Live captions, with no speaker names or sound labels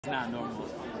It's not normal.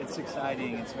 It's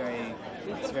exciting. It's very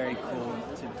cool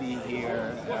to be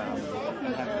here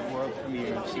and have the world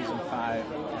premiere of season 5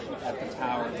 at the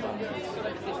Tower of London.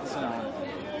 It's an honor.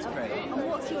 It's great. And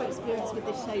what's your experience with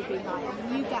this show been like? I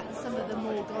mean, you get some of the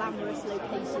more glamorous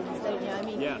locations, don't you? I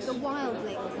mean, yes. The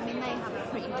Wildlings. I mean, they have a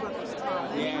pretty rubbish time.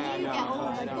 I mean, you get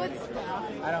all the good stuff.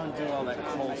 I don't do all that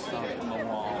cool stuff on the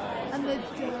wall. And the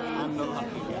dirt. I'm the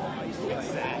lucky guy.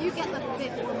 Exactly. You get the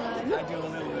bit of I do a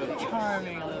little bit of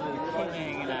charming, a little bit of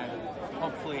killing, and I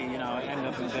hopefully, end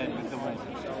up in bed with the woman.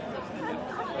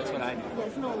 That's what I do. Yeah,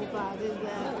 it's not all bad, is it?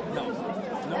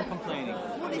 No complaining.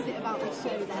 What is it about this show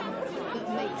then that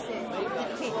makes it the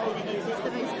hit that it is? It's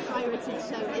the most pirated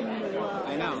show in the world.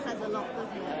 I know. That says a lot,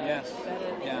 doesn't it? Yes.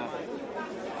 Yeah.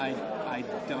 I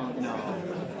don't know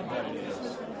what it is.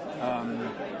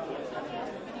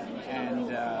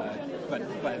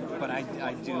 But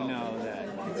I do know that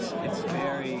it's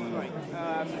very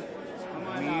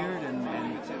weird and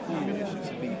cool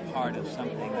to be part of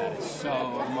something that is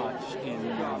so much in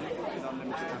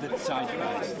the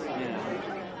zeitgeist.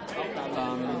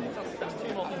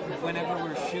 Whenever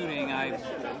we're shooting, I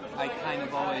kind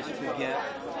of always forget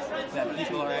that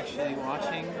people are actually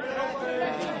watching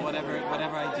whatever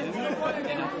I do, but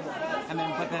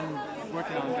then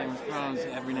working on Game of Thrones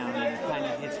every now and then it kind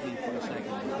of hits me for a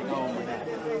second. I think, oh my god,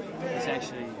 it's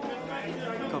actually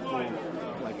a couple,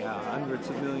 hundreds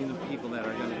of millions of people that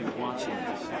are going to be watching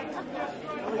this.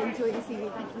 Well, enjoy the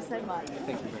series. Thank you so much.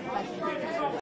 Thank you very much.